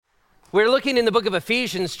We're looking in the book of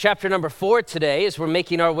Ephesians, chapter number 4 today, as we're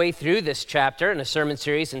making our way through this chapter in a sermon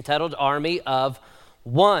series entitled Army of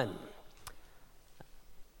One.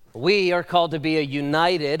 We are called to be a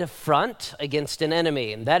united front against an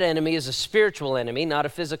enemy, and that enemy is a spiritual enemy, not a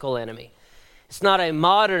physical enemy. It's not a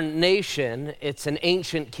modern nation, it's an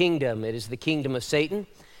ancient kingdom. It is the kingdom of Satan.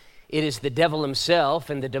 It is the devil himself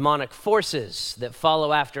and the demonic forces that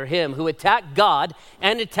follow after him who attack God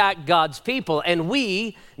and attack God's people. And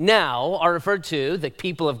we now are referred to, the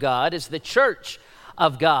people of God, as the church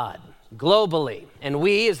of God globally. And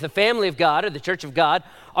we, as the family of God or the church of God,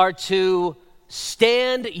 are to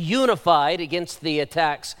stand unified against the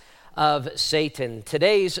attacks of Satan.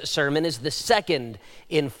 Today's sermon is the second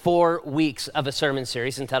in 4 weeks of a sermon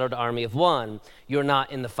series entitled Army of One. You're not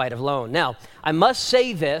in the fight alone. Now, I must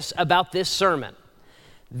say this about this sermon.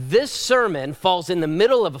 This sermon falls in the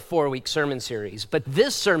middle of a 4-week sermon series, but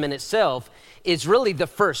this sermon itself is really the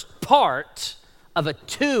first part of a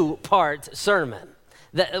 2-part sermon.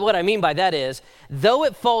 What I mean by that is, though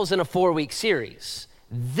it falls in a 4-week series,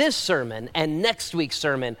 this sermon and next week's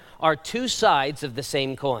sermon are 2 sides of the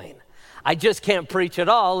same coin. I just can't preach it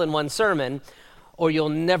all in one sermon, or you'll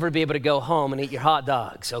never be able to go home and eat your hot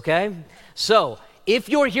dogs, okay? So, if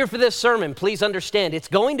you're here for this sermon, please understand it's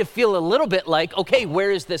going to feel a little bit like, okay,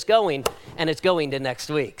 where is this going? And it's going to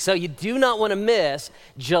next week. So you do not want to miss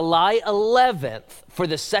July 11th for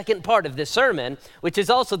the second part of this sermon, which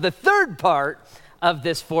is also the third part of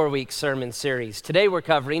this 4-week sermon series. Today we're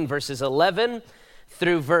covering verses 11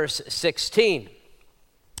 through verse 16.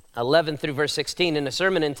 11 through verse 16 in a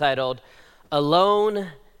sermon entitled, Alone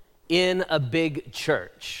in a Big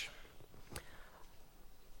Church.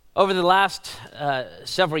 Over the last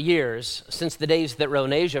several years, since the days that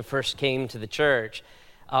Ronasia first came to the church,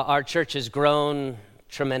 our church has grown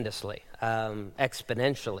tremendously,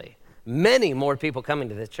 exponentially. Many more people coming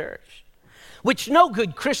to the church, which no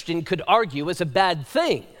good Christian could argue is a bad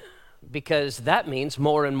thing, because that means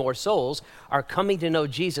more and more souls are coming to know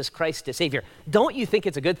Jesus Christ as Savior. Don't you think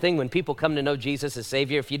it's a good thing when people come to know Jesus as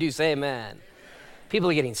Savior? If you do, say amen. People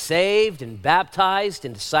are getting saved and baptized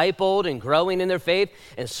and discipled and growing in their faith,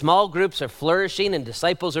 and small groups are flourishing and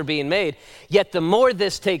disciples are being made. Yet the more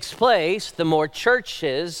this takes place, the more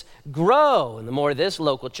churches grow. And the more this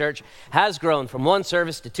local church has grown from 1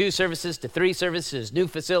 service to 2 services to 3 services, new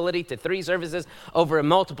facility to 3 services over a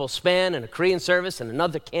multiple span and a Korean service and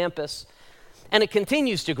another campus. And it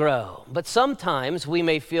continues to grow. But sometimes we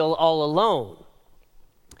may feel all alone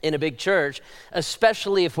in a big church,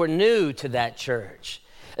 especially if we're new to that church,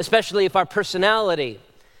 especially if our personality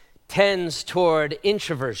tends toward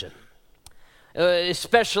introversion,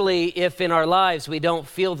 especially if in our lives we don't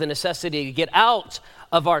feel the necessity to get out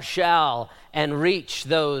of our shell and reach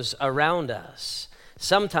those around us.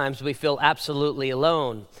 Sometimes we feel absolutely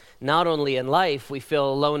alone. Not only in life, we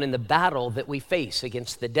feel alone in the battle that we face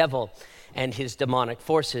against the devil and his demonic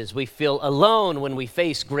forces. We feel alone when we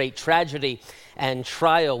face great tragedy and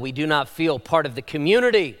trial. We do not feel part of the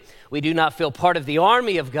community. We do not feel part of the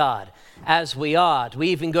army of God as we ought. We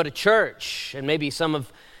even go to church, and maybe some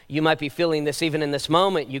of you might be feeling this even in this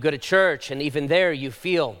moment. You go to church, and even there you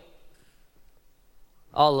feel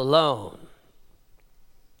all alone.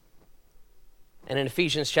 And in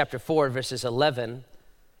Ephesians chapter 4, verses 11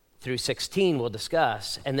 through 16 we'll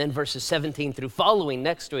discuss, and then verses 17 through following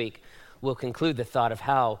next week, we'll conclude the thought of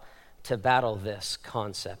how to battle this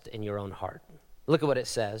concept in your own heart. Look at what it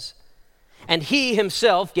says. And he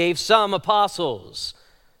himself gave some apostles.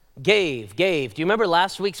 Gave. Do you remember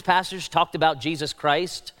last week's passage talked about Jesus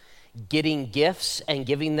Christ getting gifts and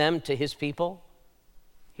giving them to his people?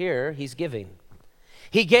 Here, he's giving.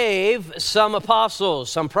 He gave some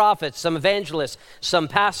apostles, some prophets, some evangelists, some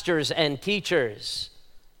pastors and teachers,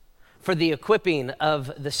 for the equipping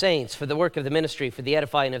of the saints, for the work of the ministry, for the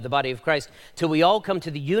edifying of the body of Christ, till we all come to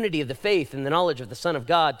the unity of the faith and the knowledge of the Son of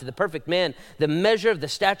God, to the perfect man, the measure of the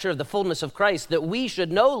stature of the fullness of Christ, that we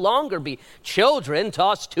should no longer be children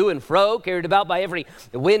tossed to and fro, carried about by every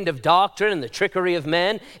wind of doctrine and the trickery of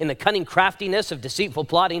men, in the cunning craftiness of deceitful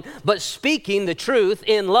plotting, but speaking the truth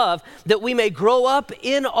in love, that we may grow up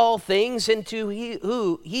in all things into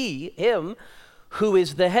him who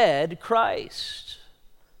is the head, Christ,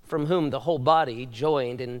 from whom the whole body,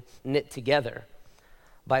 joined and knit together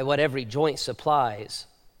by what every joint supplies,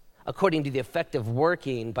 according to the effective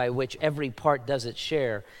working by which every part does its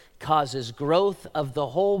share, causes growth of the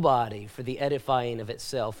whole body for the edifying of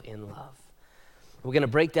itself in love. We're going to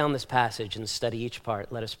break down this passage and study each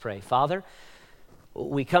part. Let us pray. Father,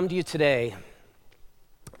 we come to you today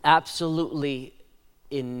absolutely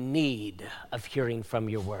in need of hearing from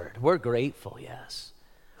your word. We're grateful, yes.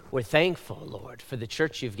 We're thankful, Lord, for the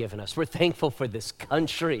church you've given us. We're thankful for this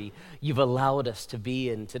country you've allowed us to be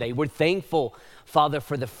in today. We're thankful, Father,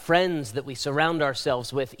 for the friends that we surround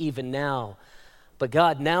ourselves with even now. But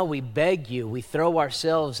God, now we beg you, we throw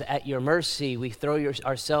ourselves at your mercy, we throw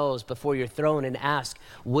ourselves before your throne and ask,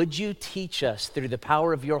 would you teach us through the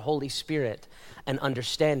power of your Holy Spirit an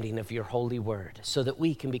understanding of your holy word so that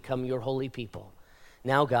we can become your holy people?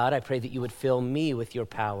 Now, God, I pray that you would fill me with your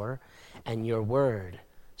power and your word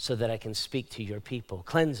so that I can speak to your people.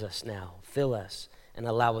 Cleanse us now, fill us, and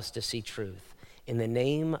allow us to see truth. In the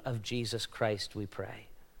name of Jesus Christ, we pray.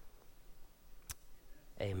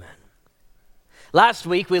 Amen. Last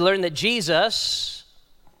week, we learned that Jesus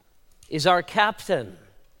is our captain,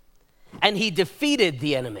 and he defeated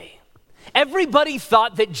the enemy. Everybody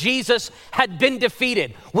thought that Jesus had been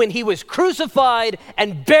defeated. When he was crucified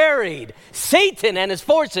and buried, Satan and his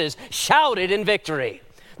forces shouted in victory.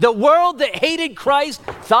 The world that hated Christ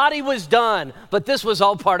thought he was done, but this was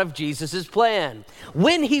all part of Jesus' plan.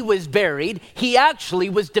 When he was buried, he actually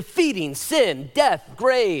was defeating sin, death,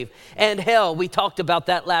 grave, and hell. We talked about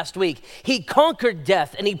that last week. He conquered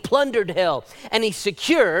death and he plundered hell and he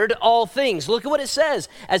secured all things. Look at what it says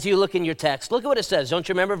as you look in your text. Look at what it says. Don't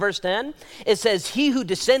you remember verse 10? It says, he who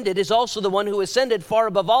descended is also the one who ascended far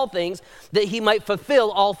above all things that he might fulfill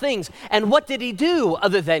all things. And what did he do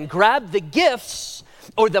other than grab the gifts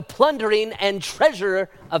or the plundering and treasure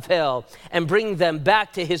of hell and bring them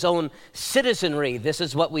back to his own citizenry? This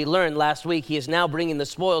is what we learned last week. He is now bringing the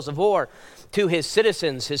spoils of war to his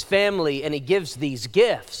citizens, his family, and he gives these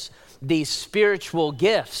gifts, these spiritual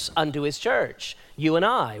gifts unto his church. You and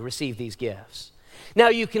I receive these gifts. Now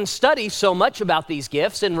you can study so much about these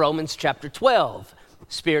gifts in Romans chapter 12,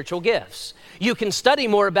 spiritual gifts. You can study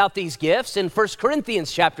more about these gifts in 1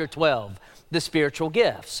 Corinthians chapter 12, the spiritual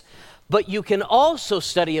gifts. But you can also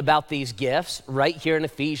study about these gifts right here in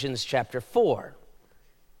Ephesians chapter 4.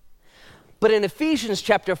 But in Ephesians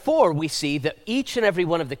chapter 4, we see that each and every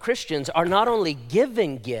one of the Christians are not only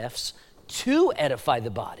given gifts to edify the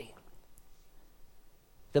body.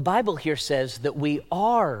 The Bible here says that we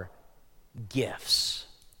are gifts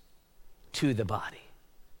to the body.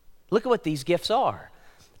 Look at what these gifts are.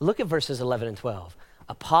 Look at verses 11 and 12.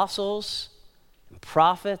 Apostles and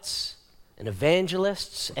prophets and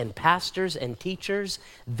evangelists and pastors and teachers,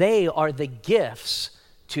 they are the gifts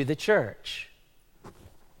to the church.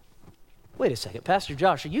 Wait a second, Pastor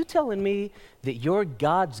Josh, are you telling me that you're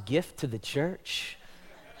God's gift to the church?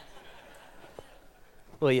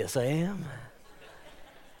 Well, yes, I am.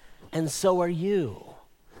 And so are you.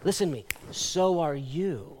 Listen to me, so are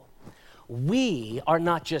you. We are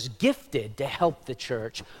not just gifted to help the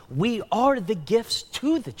church, we are the gifts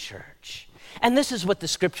to the church. And this is what the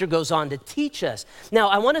scripture goes on to teach us. Now,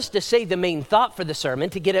 I want us to say the main thought for the sermon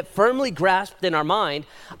to get it firmly grasped in our mind.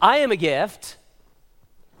 I am a gift.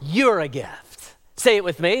 You're a gift. Say it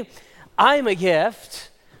with me. I'm a gift.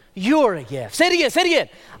 You're a gift. Say it again. Say it again.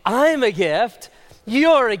 I'm a gift.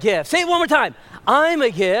 You're a gift. Say it one more time. I'm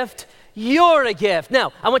a gift. You're a gift.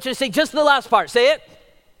 Now, I want you to say just the last part. Say it.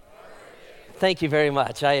 Thank you very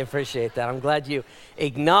much. I appreciate that. I'm glad you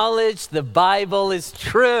acknowledge the Bible is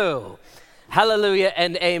true. Hallelujah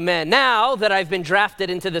and amen. Now that I've been drafted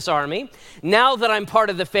into this army, now that I'm part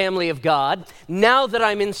of the family of God, now that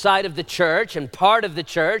I'm inside of the church and part of the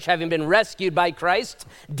church, having been rescued by Christ's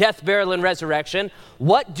death, burial, and resurrection,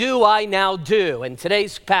 what do I now do? And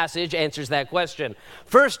today's passage answers that question.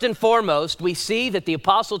 First and foremost, we see that the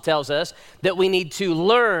apostle tells us that we need to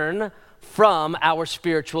learn from our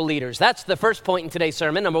spiritual leaders. That's the first point in today's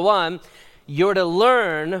sermon. Number one, you're to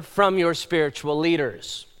learn from your spiritual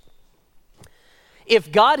leaders. If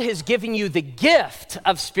God has given you the gift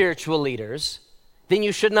of spiritual leaders, then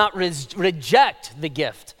you should not reject the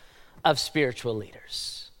gift of spiritual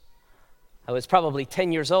leaders. I was probably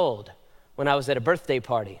 10 years old when I was at a birthday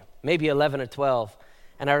party, maybe 11 or 12.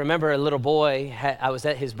 And I remember a little boy, I was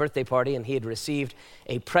at his birthday party and he had received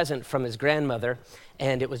a present from his grandmother,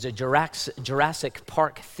 and it was a Jurassic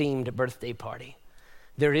Park themed birthday party.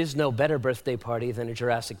 There is no better birthday party than a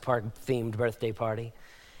Jurassic Park themed birthday party.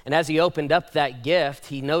 And as he opened up that gift,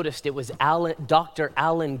 he noticed it was Dr.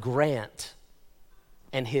 Alan Grant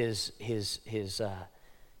and the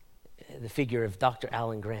figure of Dr.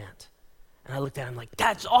 Alan Grant. And I looked at him like,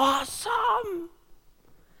 that's awesome.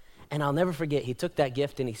 And I'll never forget, he took that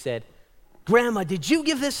gift and he said, Grandma, did you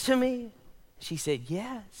give this to me? She said,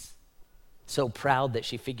 yes. So proud that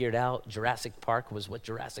she figured out Jurassic Park was what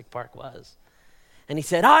Jurassic Park was. And he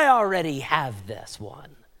said, I already have this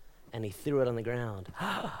one. And he threw it on the ground.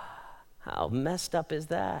 How messed up is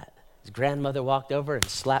that? His grandmother walked over and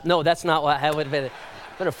slapped. No, that's not what would have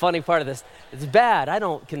been a funny part of this. It's bad. I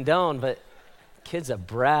don't condone, but kid's a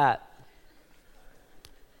brat.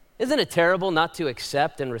 Isn't it terrible not to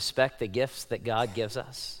accept and respect the gifts that God gives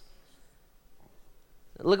us?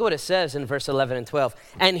 Look at what it says in verse 11 and 12.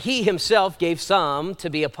 And he himself gave some to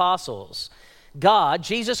be apostles. God,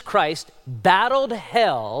 Jesus Christ, battled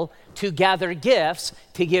hell to gather gifts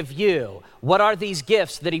to give you. What are these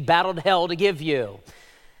gifts that he battled hell to give you?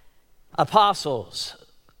 Apostles,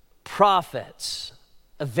 prophets,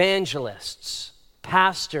 evangelists,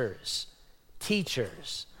 pastors,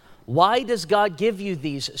 teachers. Why does God give you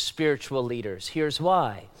these spiritual leaders? Here's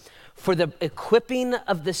why. For the equipping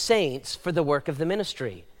of the saints for the work of the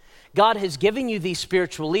ministry. God has given you these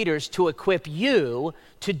spiritual leaders to equip you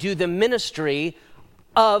to do the ministry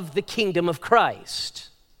of the kingdom of Christ.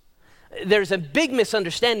 There's a big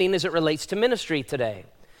misunderstanding as it relates to ministry today.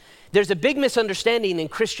 There's a big misunderstanding in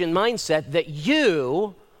Christian mindset that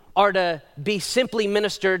you are to be simply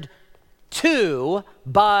ministered to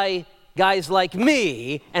by guys like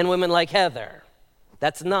me and women like Heather.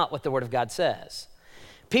 That's not what the Word of God says.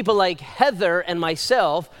 People like Heather and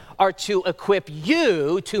myself are to equip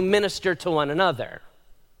you to minister to one another.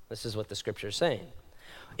 This is what the Scripture is saying.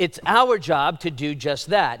 It's our job to do just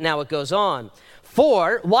that. Now it goes on.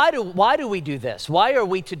 Why do we do this? Why are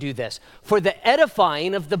we to do this? For the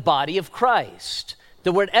edifying of the body of Christ.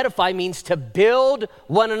 The word edify means to build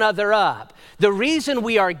one another up. The reason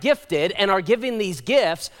we are gifted and are given these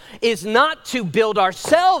gifts is not to build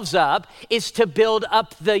ourselves up, is to build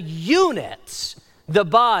up the units, the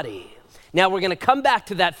body. Now we're going to come back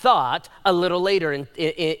to that thought a little later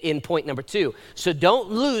in point number 2. So don't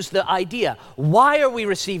lose the idea. Why are we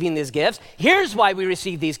receiving these gifts? Here's why we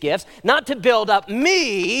receive these gifts. Not to build up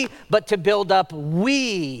me, but to build up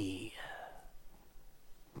we.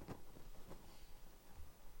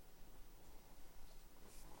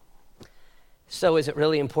 So is it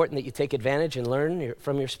really important that you take advantage and learn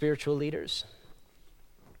from your spiritual leaders?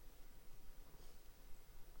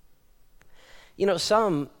 You know,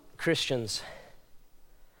 some Christians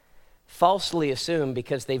falsely assume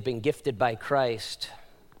because they've been gifted by Christ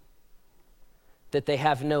that they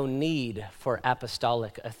have no need for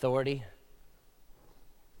apostolic authority.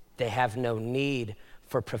 They have no need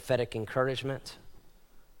for prophetic encouragement.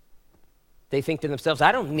 They think to themselves,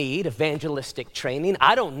 I don't need evangelistic training.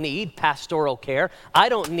 I don't need pastoral care. I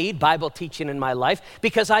don't need Bible teaching in my life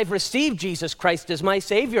because I've received Jesus Christ as my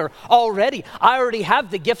Savior already. I already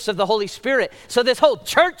have the gifts of the Holy Spirit. So this whole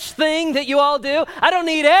church thing that you all do, I don't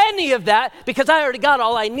need any of that because I already got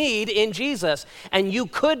all I need in Jesus. And you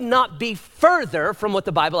could not be further from what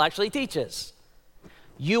the Bible actually teaches.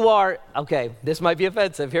 You are, okay, this might be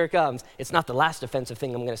offensive. Here it comes. It's not the last offensive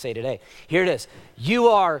thing I'm going to say today. Here it is. You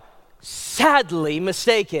are sadly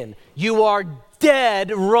mistaken. You are dead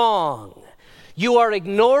wrong. You are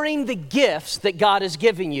ignoring the gifts that God has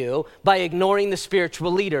given you by ignoring the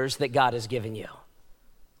spiritual leaders that God has given you.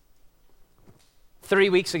 3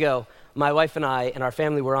 weeks ago, my wife and I and our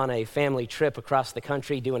family were on a family trip across the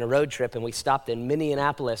country doing a road trip, and we stopped in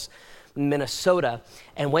Minneapolis, Minnesota,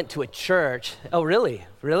 and went to a church. Oh, really?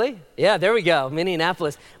 Really? Yeah, there we go.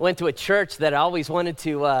 Minneapolis. Went to a church that I always wanted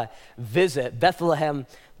to visit, Bethlehem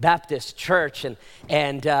Baptist Church,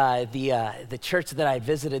 and the church that I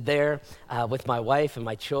visited there with my wife and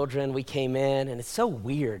my children, we came in, and it's so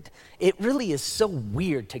weird. It really is so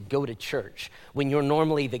weird to go to church when you're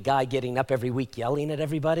normally the guy getting up every week yelling at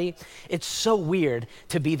everybody. It's so weird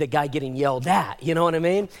to be the guy getting yelled at, you know what I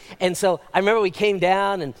mean? And so I remember we came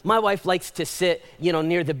down, and my wife likes to sit,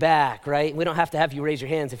 near the back, right? We don't have to have you raise your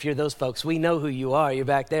hands if you're those folks. We know who you are. You're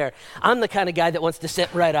back there. I'm the kind of guy that wants to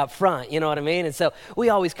sit right up front, you know what I mean? And so we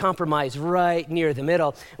always compromise right near the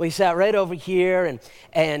middle. We sat right over here,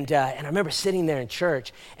 and I remember sitting there in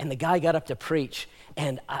church, and the guy got up to preach.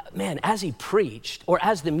 And man, as he preached, or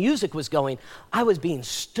as the music was going, I was being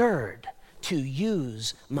stirred to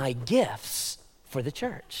use my gifts for the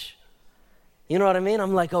church. You know what I mean?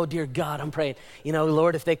 I'm like, oh, dear God, I'm praying,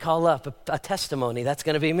 Lord, if they call up a testimony, that's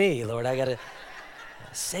going to be me, Lord. I got to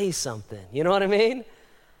say something. You know what I mean?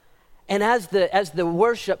 And as the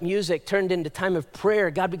worship music turned into time of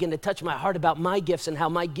prayer, God began to touch my heart about my gifts and how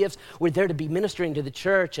my gifts were there to be ministering to the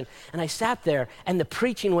church. And I sat there, and the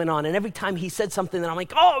preaching went on. And every time he said something, I'm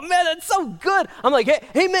like, oh, man, that's so good. I'm like, hey,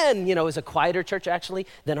 amen. It was a quieter church, actually,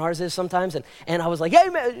 than ours is sometimes. And I was like,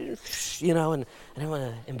 amen, and I didn't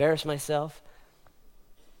want to embarrass myself.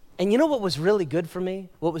 And you know what was really good for me?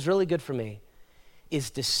 What was really good for me is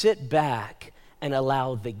to sit back and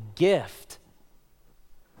allow the gift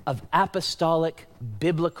of apostolic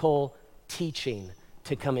biblical teaching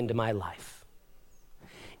to come into my life.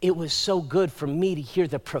 it was so good for me to hear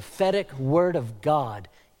the prophetic word of God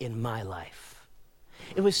in my life.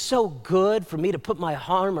 It was so good for me to put my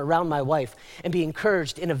arm around my wife and be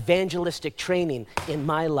encouraged in evangelistic training in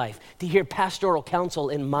my life, to hear pastoral counsel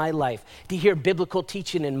in my life, to hear biblical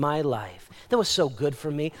teaching in my life. That was so good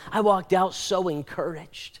for me. I walked out so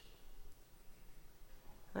encouraged.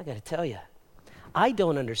 I got to tell you, I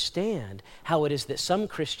don't understand how it is that some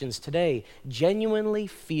Christians today genuinely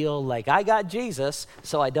feel like, I got Jesus,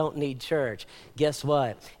 so I don't need church. Guess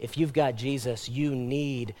what? If you've got Jesus, you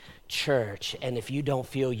need church. And if you don't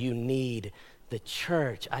feel you need the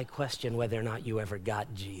church, I question whether or not you ever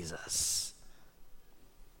got Jesus.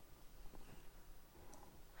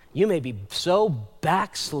 You may be so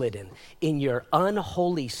backslidden in your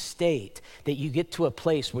unholy state that you get to a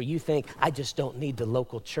place where you think, I just don't need the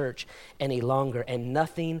local church any longer, and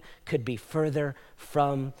nothing could be further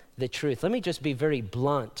from the truth. Let me just be very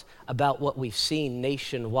blunt about what we've seen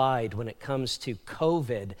nationwide when it comes to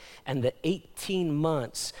COVID and the 18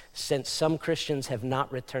 months since some Christians have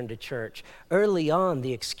not returned to church. Early on,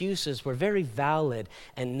 the excuses were very valid,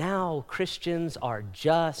 and now Christians are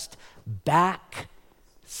just backslidden.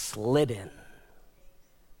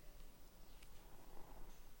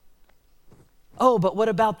 Oh, but what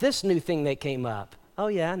about this new thing that came up? Oh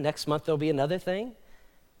yeah, next month there'll be another thing.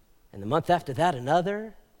 And the month after that,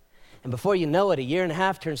 another. And before you know it, a year and a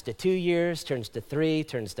half turns to 2 years, turns to 3,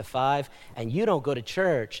 turns to 5, and you don't go to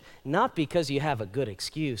church, not because you have a good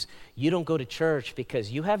excuse. You don't go to church because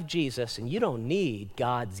you have Jesus and you don't need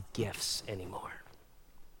God's gifts anymore.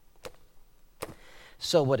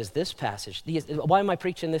 So what is this passage? Why am I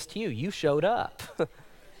preaching this to you? You showed up.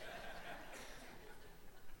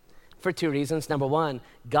 For 2 reasons. Number one,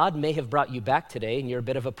 God may have brought you back today and you're a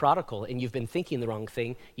bit of a prodigal and you've been thinking the wrong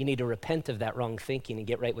thing. You need to repent of that wrong thinking and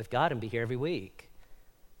get right with God and be here every week.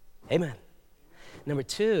 Amen. Number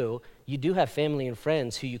two, you do have family and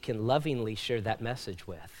friends who you can lovingly share that message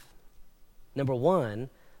with. Number one,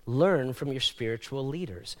 learn from your spiritual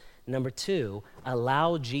leaders. Number two,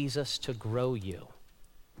 allow Jesus to grow you.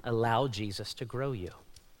 Allow Jesus to grow you.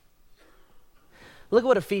 Look at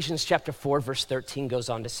what Ephesians chapter 4, verse 13 goes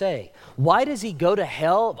on to say. Why does he go to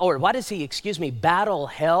hell, or why does he, battle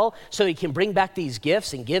hell so he can bring back these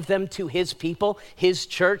gifts and give them to his people, his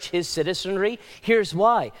church, his citizenry? Here's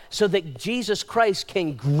why. So that Jesus Christ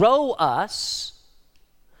can grow us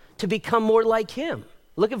to become more like him.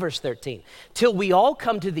 Look at verse 13. Till we all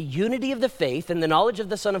come to the unity of the faith and the knowledge of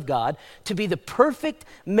the Son of God, to be the perfect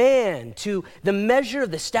man, to the measure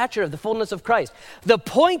of the stature of the fullness of Christ. The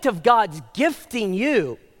point of God's gifting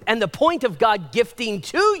you and the point of God gifting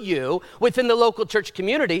to you within the local church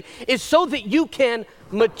community is so that you can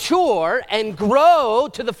mature and grow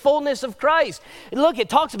to the fullness of Christ. Look, it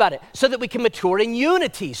talks about it, so that we can mature in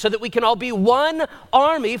unity, so that we can all be one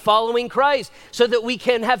army following Christ, so that we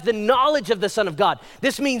can have the knowledge of the Son of God.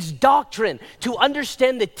 This means doctrine, to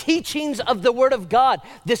understand the teachings of the Word of God.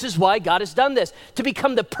 This is why God has done this, to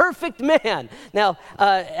become the perfect man. Now,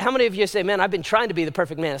 how many of you say, man, I've been trying to be the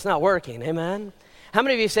perfect man, it's not working, amen? How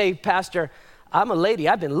many of you say, Pastor, I'm a lady,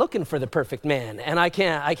 I've been looking for the perfect man, and I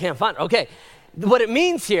can't find it. Okay, what it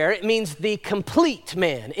means here, it means the complete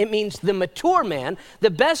man. It means the mature man. The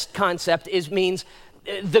best concept means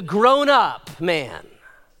the grown-up man.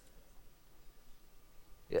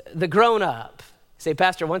 The grown-up. Say,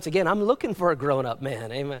 Pastor, once again, I'm looking for a grown-up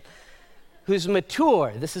man, amen, who's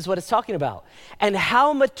mature. This is what it's talking about. And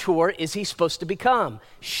how mature is he supposed to become?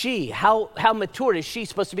 How mature is she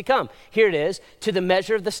supposed to become? Here it is, to the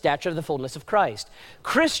measure of the stature of the fullness of Christ.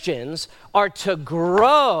 Christians are to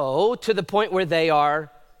grow to the point where they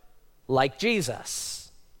are like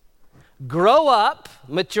Jesus. Grow up,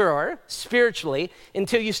 mature, spiritually,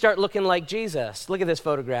 until you start looking like Jesus. Look at this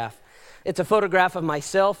photograph. It's a photograph of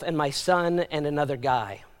myself and my son and another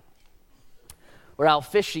guy. We're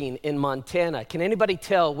out fishing in Montana. Can anybody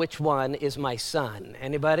tell which one is my son?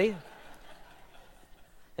 Anybody?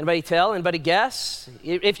 Anybody tell? Anybody guess?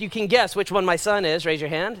 If you can guess which one my son is, raise your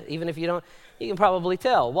hand. Even if you don't, you can probably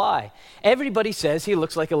tell. Why? Everybody says he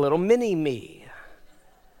looks like a little mini me.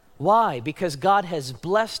 Why? Because God has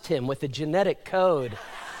blessed him with a genetic code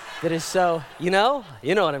that is so, you know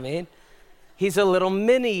what I mean? He's a little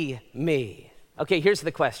mini me. Okay, here's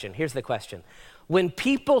the question. When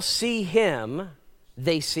people see him,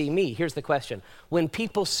 they see me. Here's the question. When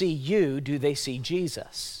people see you, do they see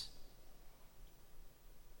Jesus?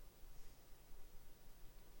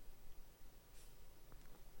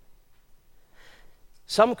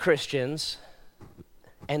 Some Christians,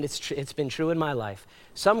 and it's been true in my life,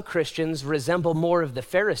 some Christians resemble more of the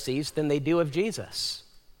Pharisees than they do of Jesus,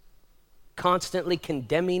 constantly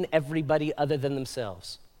condemning everybody other than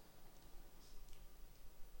themselves.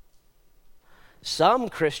 Some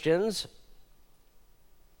Christians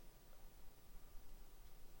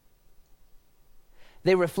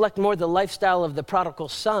they reflect more the lifestyle of the prodigal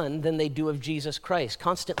son than they do of Jesus Christ,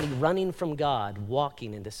 constantly running from God,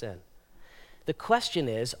 walking into sin. The question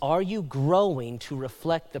is, are you growing to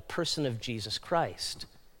reflect the person of Jesus Christ?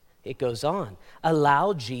 It goes on.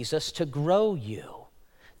 Allow Jesus to grow you.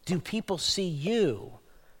 Do people see you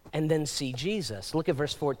and then see Jesus? Look at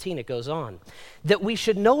verse 14, it goes on. That we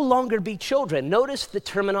should no longer be children. Notice the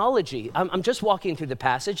terminology. I'm just walking through the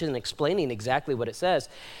passage and explaining exactly what it says.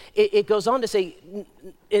 It goes on to say,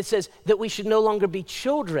 it says that we should no longer be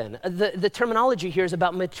children. The terminology here is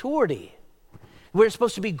about maturity. We're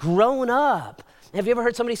supposed to be grown up. Have you ever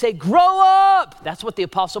heard somebody say, grow up? That's what the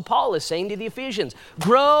Apostle Paul is saying to the Ephesians.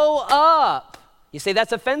 Grow up. You say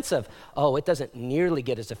that's offensive. Oh, it doesn't nearly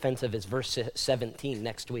get as offensive as verse 17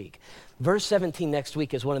 next week. Verse 17 next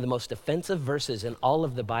week is one of the most offensive verses in all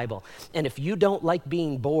of the Bible. And if you don't like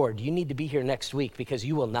being bored, you need to be here next week because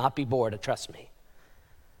you will not be bored, trust me.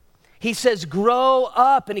 He says, grow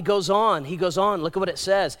up, and he goes on, look at what it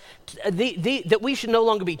says. That we should no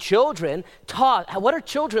longer be children, taught. What are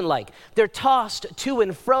children like? They're tossed to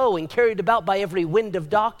and fro and carried about by every wind of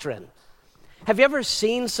doctrine. Have you ever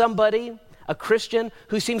seen somebody, a Christian,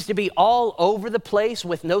 who seems to be all over the place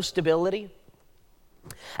with no stability?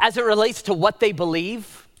 As it relates to what they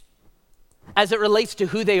believe, as it relates to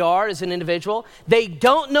who they are as an individual, they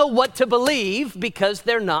don't know what to believe because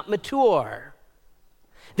they're not mature.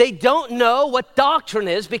 They don't know what doctrine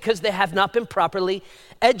is because they have not been properly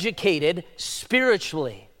educated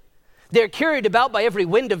spiritually. They're carried about by every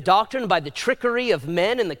wind of doctrine, by the trickery of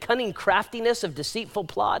men and the cunning craftiness of deceitful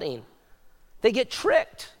plotting. They get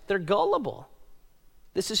tricked. They're gullible.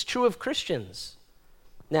 This is true of Christians.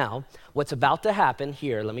 Now, what's about to happen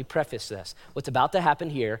here, let me preface this. What's about to happen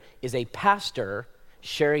here is a pastor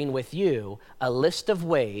sharing with you a list of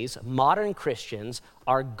ways modern Christians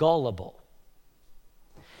are gullible.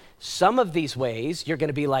 Some of these ways, you're going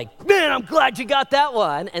to be like, man, I'm glad you got that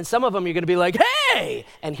one. And some of them, you're going to be like, hey!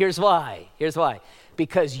 And here's why.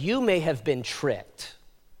 Because you may have been tricked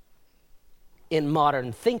in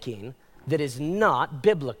modern thinking that is not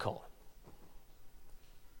biblical.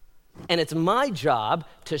 And it's my job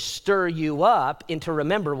to stir you up and to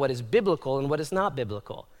remember what is biblical and what is not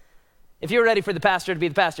biblical. If you're ready for the pastor to be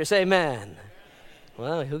the pastor, say amen.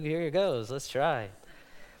 Well, here it goes. Let's try.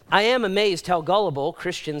 I am amazed how gullible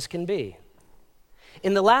Christians can be.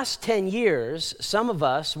 In the last 10 years, some of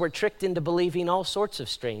us were tricked into believing all sorts of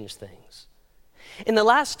strange things. In the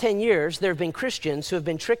last 10 years, there have been Christians who have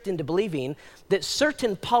been tricked into believing that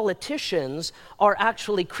certain politicians are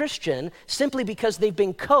actually Christian simply because they've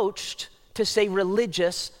been coached to say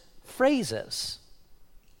religious phrases.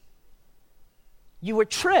 You were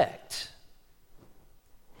tricked.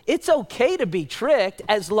 It's okay to be tricked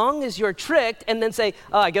as long as you're tricked and then say,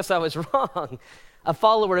 oh, I guess I was wrong. A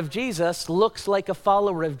follower of Jesus looks like a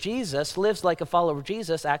follower of Jesus, lives like a follower of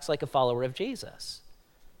Jesus, acts like a follower of Jesus.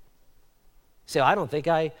 So I don't think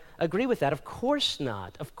I agree with that. Of course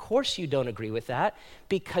not. Of course you don't agree with that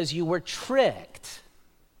because you were tricked.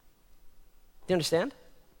 Do you understand?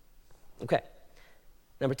 Okay.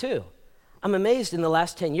 Number 2, I'm amazed in the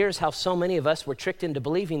last 10 years how so many of us were tricked into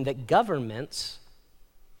believing that governments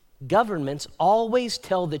always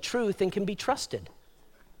tell the truth and can be trusted.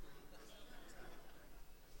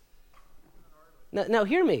 Now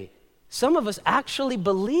hear me. Some of us actually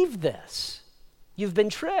believe this. You've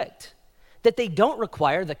been tricked. That they don't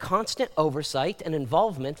require the constant oversight and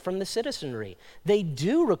involvement from the citizenry. They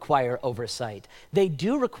do require oversight. They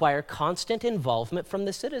do require constant involvement from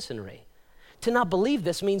the citizenry. To not believe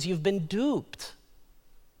this means you've been duped.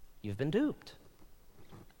 You've been duped.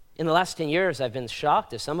 In the last 10 years, I've been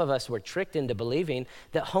shocked as some of us were tricked into believing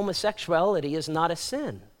that homosexuality is not a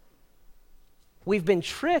sin. We've been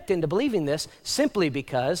tricked into believing this simply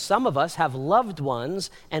because some of us have loved ones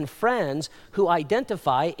and friends who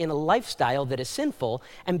identify in a lifestyle that is sinful,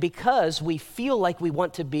 and because we feel like we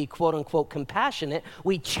want to be quote-unquote compassionate,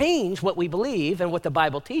 we change what we believe and what the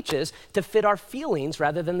Bible teaches to fit our feelings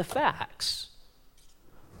rather than the facts.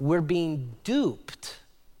 We're being duped,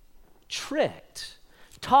 tricked,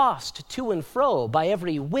 tossed to and fro by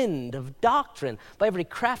every wind of doctrine, by every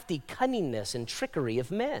crafty cunningness and trickery of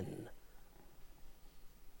men.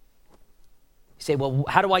 You say, well,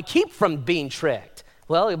 how do I keep from being tricked?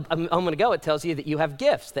 Well, a moment ago, it tells you that you have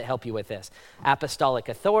gifts that help you with this. Apostolic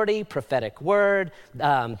authority, prophetic word,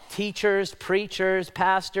 teachers, preachers,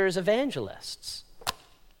 pastors, evangelists.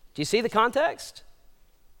 Do you see the context?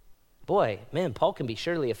 Boy, man, Paul can be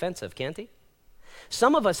surely offensive, can't he?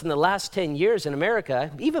 Some of us in the last 10 years in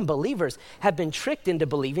America, even believers, have been tricked into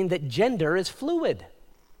believing that gender is fluid.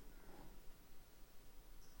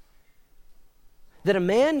 That a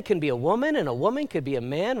man can be a woman and a woman could be a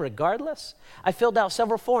man regardless. I filled out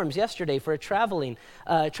several forms yesterday for traveling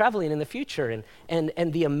in the future,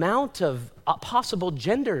 and the amount of possible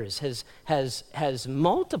genders has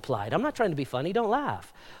multiplied. I'm not trying to be funny, don't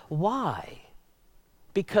laugh. Why?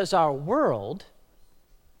 Because our world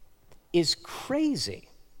is crazy.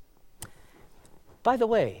 By the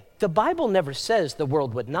way, the Bible never says the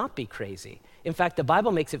world would not be crazy. In fact, the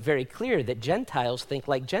Bible makes it very clear that Gentiles think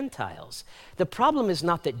like Gentiles. The problem is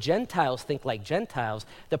not that Gentiles think like Gentiles.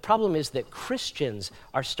 The problem is that Christians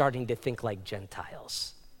are starting to think like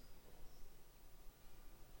Gentiles.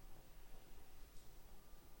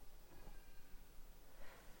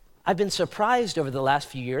 I've been surprised over the last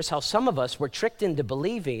few years how some of us were tricked into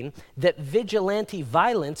believing that vigilante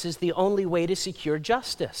violence is the only way to secure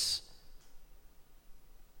justice.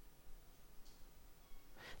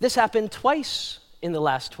 This happened twice in the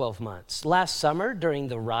last 12 months. Last summer during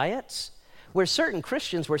the riots, where certain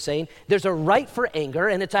Christians were saying there's a right for anger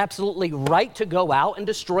and it's absolutely right to go out and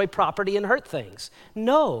destroy property and hurt things.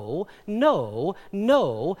 No,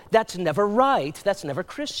 that's never right. That's never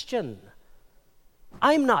Christian.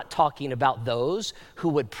 I'm not talking about those who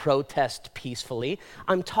would protest peacefully.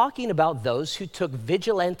 I'm talking about those who took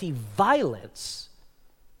vigilante violence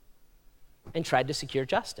and tried to secure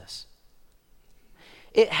justice.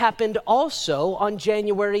 It happened also on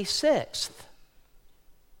January 6th,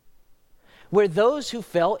 where those who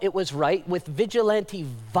felt it was right with vigilante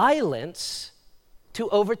violence to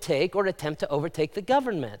overtake or attempt to overtake the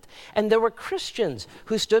government. And there were Christians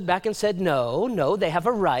who stood back and said, no, they have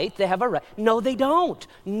a right, No, they don't.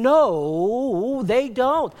 No, they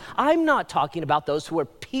don't. I'm not talking about those who were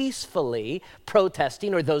peacefully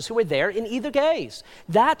protesting or those who were there in either case.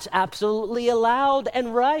 That's absolutely allowed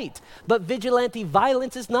and right. But vigilante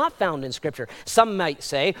violence is not found in Scripture. Some might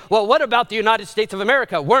say, well, what about the United States of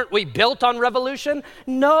America? Weren't we built on revolution?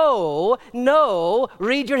 No,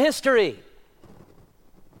 read your history.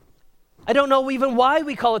 I don't know even why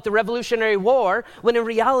we call it the Revolutionary War, when in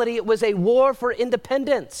reality it was a war for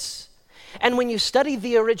independence. And when you study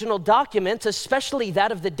the original documents, especially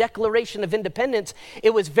that of the Declaration of Independence,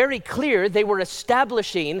 it was very clear they were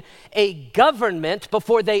establishing a government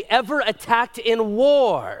before they ever attacked in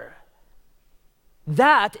war.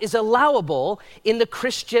 That is allowable in the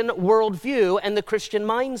Christian worldview and the Christian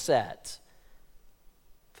mindset.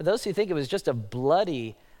 For those who think it was just a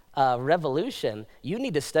bloody revolution, you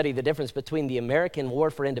need to study the difference between the American War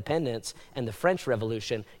for Independence and the French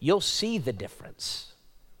Revolution. You'll see the difference.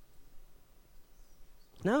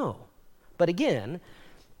 No. But again,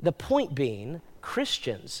 the point being,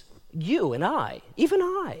 Christians, you and I, even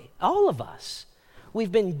I, all of us,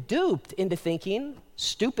 we've been duped into thinking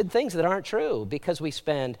stupid things that aren't true because we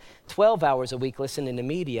spend 12 hours a week listening to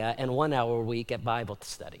media and 1 hour a week at Bible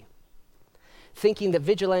study, thinking that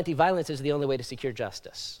vigilante violence is the only way to secure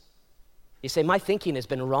justice. You say, my thinking has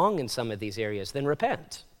been wrong in some of these areas. Then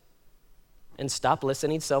repent and stop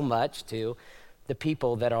listening so much to the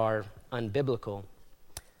people that are unbiblical.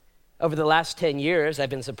 Over the last 10 years, I've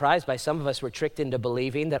been surprised by some of us were tricked into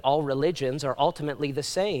believing that all religions are ultimately the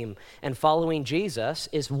same, and following Jesus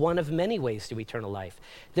is one of many ways to eternal life.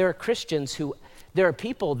 There are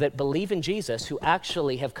people that believe in Jesus who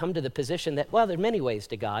actually have come to the position that, well, there are many ways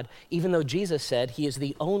to God, even though Jesus said he is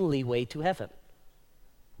the only way to heaven.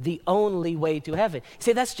 The only way to heaven. You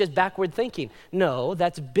say, that's just backward thinking. No,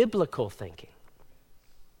 that's biblical thinking.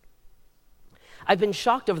 I've been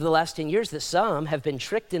shocked over the last 10 years that some have been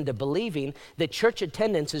tricked into believing that church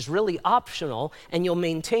attendance is really optional and you'll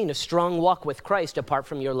maintain a strong walk with Christ apart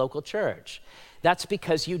from your local church. That's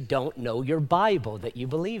because you don't know your Bible that you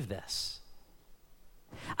believe this.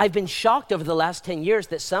 I've been shocked over the last 10 years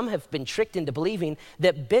that some have been tricked into believing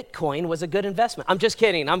that Bitcoin was a good investment. I'm just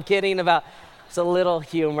kidding. I'm kidding about, it's a little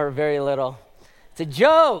humor, very little. It's a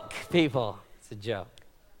joke, people. It's a joke.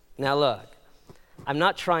 Now look, I'm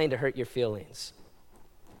not trying to hurt your feelings.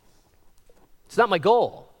 It's not my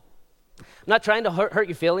goal. I'm not trying to hurt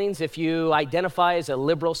your feelings if you identify as a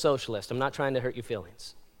liberal socialist. I'm not trying to hurt your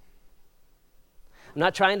feelings. I'm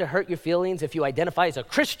not trying to hurt your feelings if you identify as a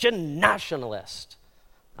Christian nationalist.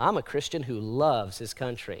 I'm a Christian who loves his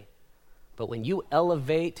country. But when you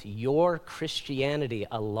elevate your Christianity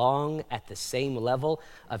along at the same level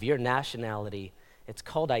of your nationality, it's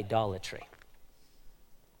called idolatry.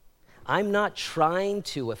 I'm not trying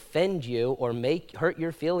to offend you or hurt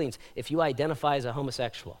your feelings if you identify as a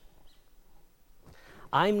homosexual.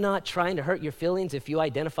 I'm not trying to hurt your feelings if you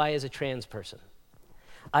identify as a trans person.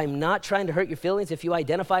 I'm not trying to hurt your feelings if you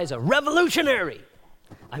identify as a revolutionary.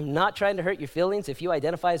 I'm not trying to hurt your feelings if you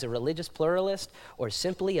identify as a religious pluralist or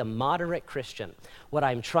simply a moderate Christian. What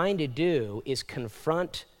I'm trying to do is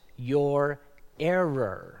confront your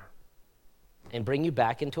error and bring you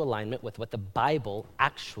back into alignment with what the Bible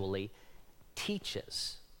actually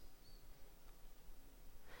teaches.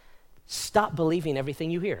 Stop believing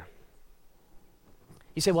everything you hear.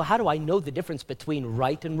 You say, well, how do I know the difference between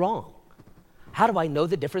right and wrong? How do I know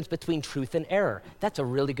the difference between truth and error? That's a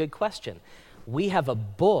really good question. We have a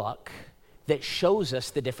book that shows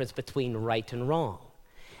us the difference between right and wrong.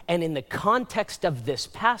 And in the context of this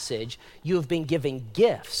passage, you have been given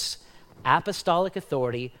gifts: apostolic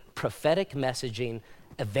authority, prophetic messaging,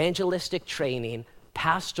 evangelistic training,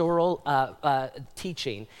 pastoral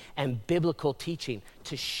teaching, and biblical teaching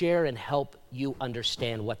to share and help you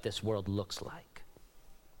understand what this world looks like.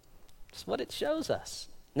 That's what it shows us.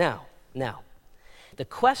 Now, the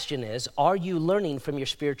question is, are you learning from your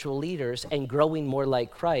spiritual leaders and growing more like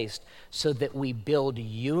Christ so that we build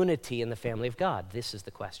unity in the family of God? This is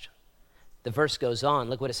the question. The verse goes on.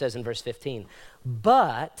 Look what it says in verse 15.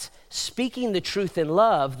 But speaking the truth in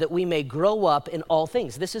love, that we may grow up in all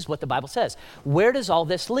things. This is what the Bible says. Where does all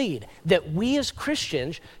this lead? That we as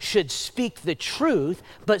Christians should speak the truth,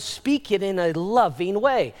 but speak it in a loving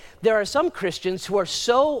way. There are some Christians who are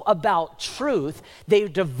so about truth, they're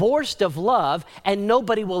divorced of love, and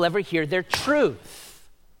nobody will ever hear their truth.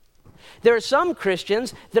 There are some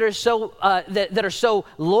Christians that are so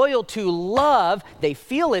loyal to love, they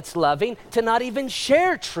feel it's loving, to not even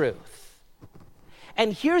share truth.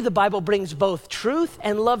 And here the Bible brings both truth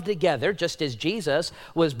and love together, just as Jesus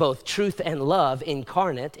was both truth and love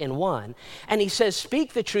incarnate in one. And he says,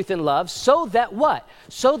 speak the truth in love so that what?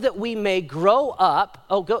 So that we may grow up.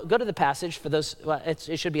 Oh, go to the passage for those. Well,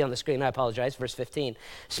 it should be on the screen. I apologize. Verse 15.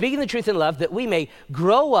 Speaking the truth in love, that we may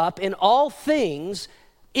grow up in all things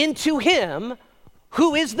into him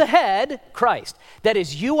who is the head, Christ. That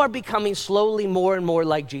is, you are becoming slowly more and more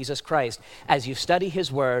like Jesus Christ as you study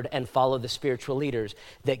his word and follow the spiritual leaders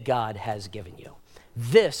that God has given you.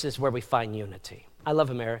 This is where we find unity. I love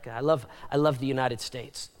America. I love the United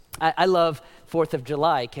States. I love 4th of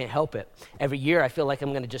July. I can't help it. Every year I feel like I'm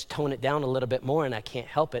going to just tone it down a little bit more, and I can't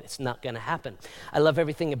help it. It's not going to happen. I love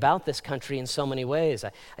everything about this country in so many ways.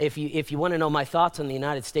 If you want to know my thoughts on the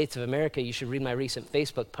United States of America, you should read my recent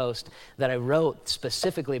Facebook post that I wrote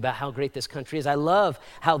specifically about how great this country is. I love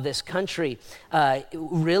how this country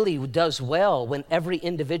really does well when every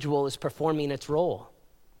individual is performing its role.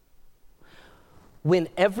 When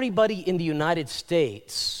everybody in the United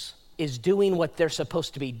States is doing what they're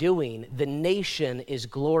supposed to be doing, the nation is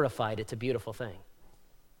glorified. It's a beautiful thing.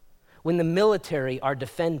 When the military are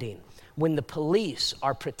defending, when the police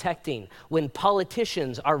are protecting, when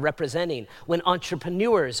politicians are representing, when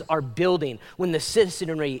entrepreneurs are building, when the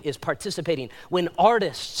citizenry is participating, when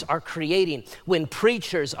artists are creating, when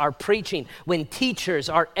preachers are preaching, when teachers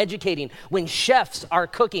are educating, when chefs are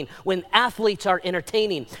cooking, when athletes are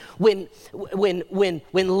entertaining, when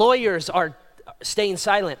lawyers are staying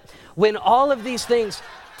silent, when all of these things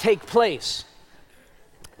take place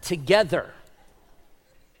together,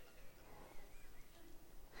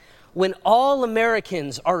 when all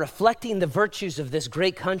Americans are reflecting the virtues of this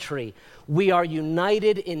great country, we are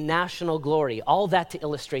united in national glory. All that to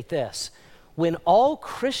illustrate this. When all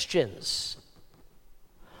Christians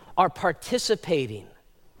are participating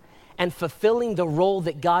and fulfilling the role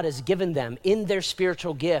that God has given them in their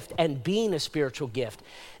spiritual gift and being a spiritual gift,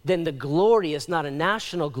 then the glory is not a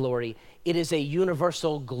national glory, it is a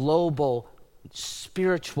universal, global,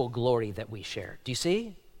 spiritual glory that we share. Do you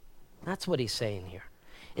see? That's what he's saying here.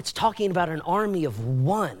 It's talking about an army of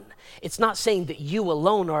one. It's not saying that you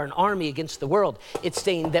alone are an army against the world. It's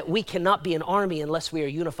saying that we cannot be an army unless we are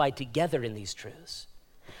unified together in these truths.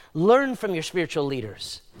 Learn from your spiritual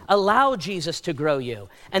leaders. Allow Jesus to grow you.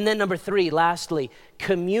 And then number 3, lastly,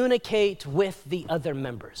 communicate with the other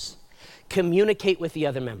members. Communicate with the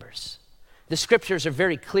other members. The scriptures are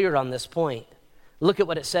very clear on this point. Look at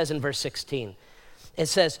what it says in verse 16. It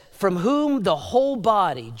says, from whom the whole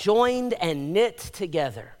body joined and knit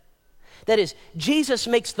together. That is, Jesus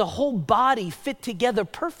makes the whole body fit together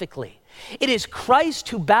perfectly. It is Christ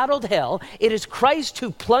who battled hell. It is Christ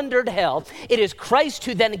who plundered hell. It is Christ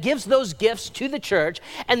who then gives those gifts to the church.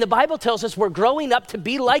 And the Bible tells us we're growing up to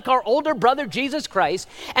be like our older brother, Jesus Christ.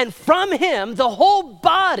 And from him, the whole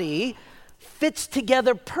body fits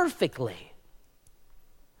together perfectly.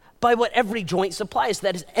 by what every joint supplies.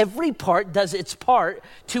 That is, every part does its part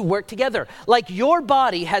to work together. Like your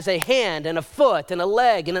body has a hand and a foot and a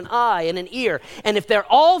leg and an eye and an ear. And if they're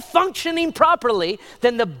all functioning properly,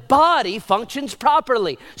 then the body functions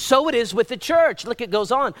properly. So it is with the church. Look, it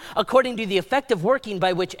goes on. According to the effective working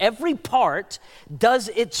by which every part does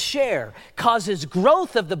its share, causes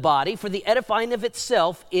growth of the body for the edifying of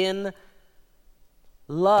itself in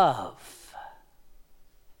love.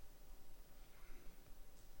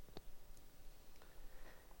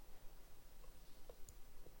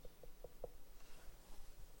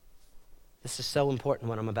 This is so important,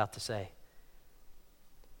 what I'm about to say.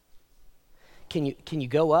 Can you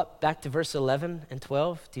go up back to verse 11 and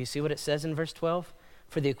 12? Do you see what it says in verse 12?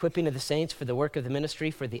 For the equipping of the saints, for the work of the ministry,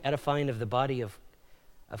 for the edifying of the body of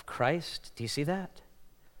Christ. Do you see that?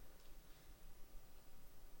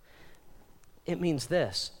 It means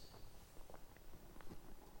this.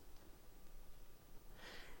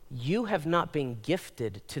 You have not been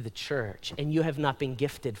gifted to the church, and you have not been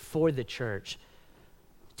gifted for the church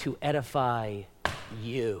to edify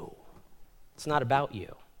you. It's not about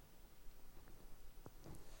you.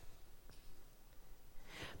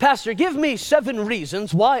 Pastor, give me 7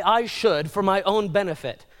 reasons why I should for my own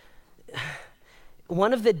benefit.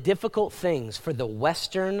 One of the difficult things for the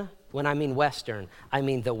Western, when I mean Western, I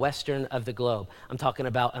mean the Western of the globe. I'm talking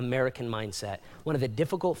about American mindset. One of the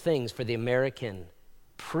difficult things for the American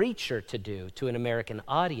preacher to do to an American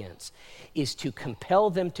audience is to compel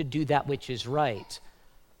them to do that which is right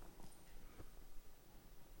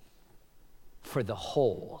for the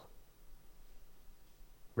whole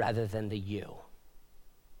rather than the you.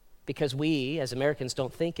 Because we, as Americans,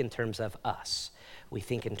 don't think in terms of us. We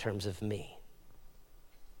think in terms of me.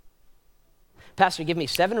 Pastor, give me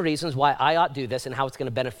 7 reasons why I ought to do this and how it's going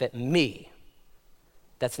to benefit me.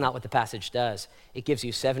 That's not what the passage does. It gives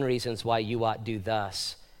you 7 reasons why you ought to do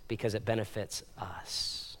thus, because it benefits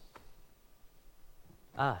us.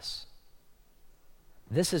 Us.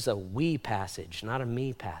 This is a we passage, not a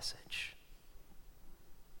me passage.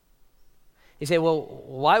 You say, well,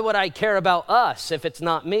 why would I care about us if it's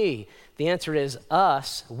not me? The answer is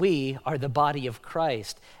us, we are the body of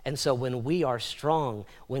Christ. And so when we are strong,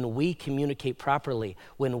 when we communicate properly,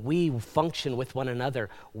 when we function with one another,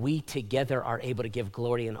 we together are able to give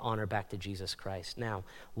glory and honor back to Jesus Christ. Now,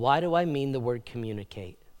 why do I mean the word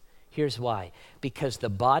communicate? Here's why. Because the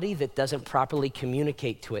body that doesn't properly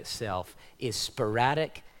communicate to itself is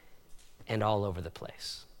sporadic and all over the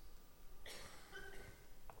place.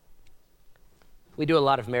 We do a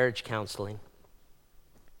lot of marriage counseling.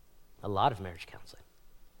 A lot of marriage counseling.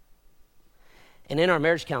 And in our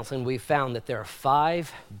marriage counseling, we found that there are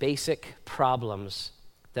 5 basic problems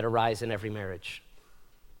that arise in every marriage.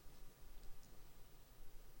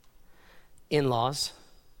 In-laws.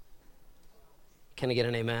 Can I get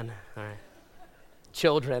an amen? All right.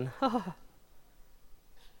 Children.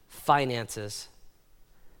 Finances.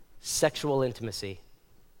 Sexual intimacy.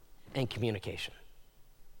 And communication.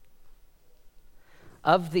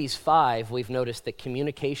 Of these 5, we've noticed that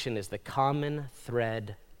communication is the common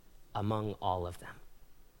thread among all of them.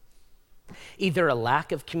 Either a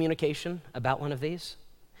lack of communication about one of these,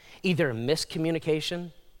 either a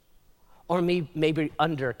miscommunication, or maybe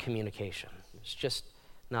under communication. It's just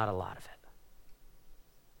not a lot of it.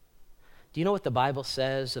 Do you know what the Bible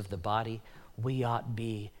says of the body? We ought to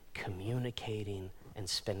be communicating and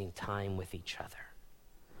spending time with each other.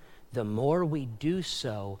 The more we do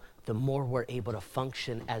so, the more we're able to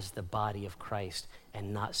function as the body of Christ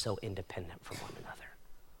and not so independent from one another.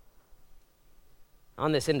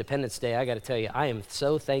 On this Independence Day, I got to tell you, I am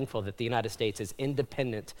so thankful that the United States is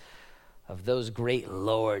independent of those great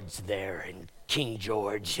lords there and King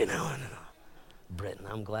George, Britain.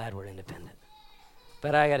 I'm glad we're independent.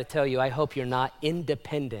 But I got to tell you, I hope you're not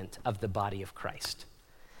independent of the body of Christ.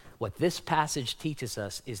 What this passage teaches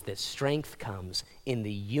us is that strength comes in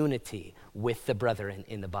the unity with the brethren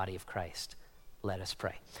in the body of Christ. Let us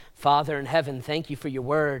pray. Father in heaven, thank you for your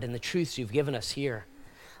word and the truths you've given us here.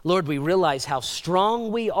 Lord, we realize how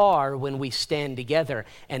strong we are when we stand together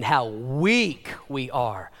and how weak we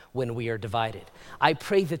are when we are divided. I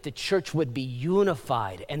pray that the church would be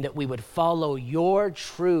unified and that we would follow your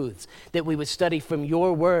truths, that we would study from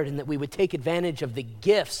your word, and that we would take advantage of the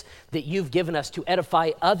gifts that you've given us to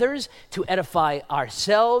edify others, to edify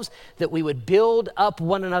ourselves, that we would build up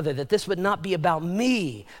one another, that this would not be about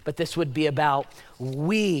me, but this would be about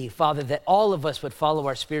we, Father, that all of us would follow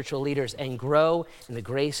our spiritual leaders and grow in the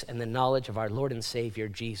grace and the knowledge of our Lord and Savior,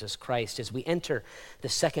 Jesus Christ. As we enter the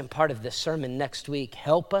second part of this sermon next week,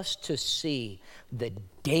 help us to see the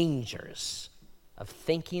dangers of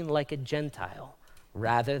thinking like a Gentile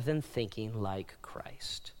rather than thinking like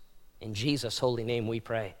Christ. In Jesus' holy name we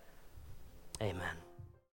pray. Amen.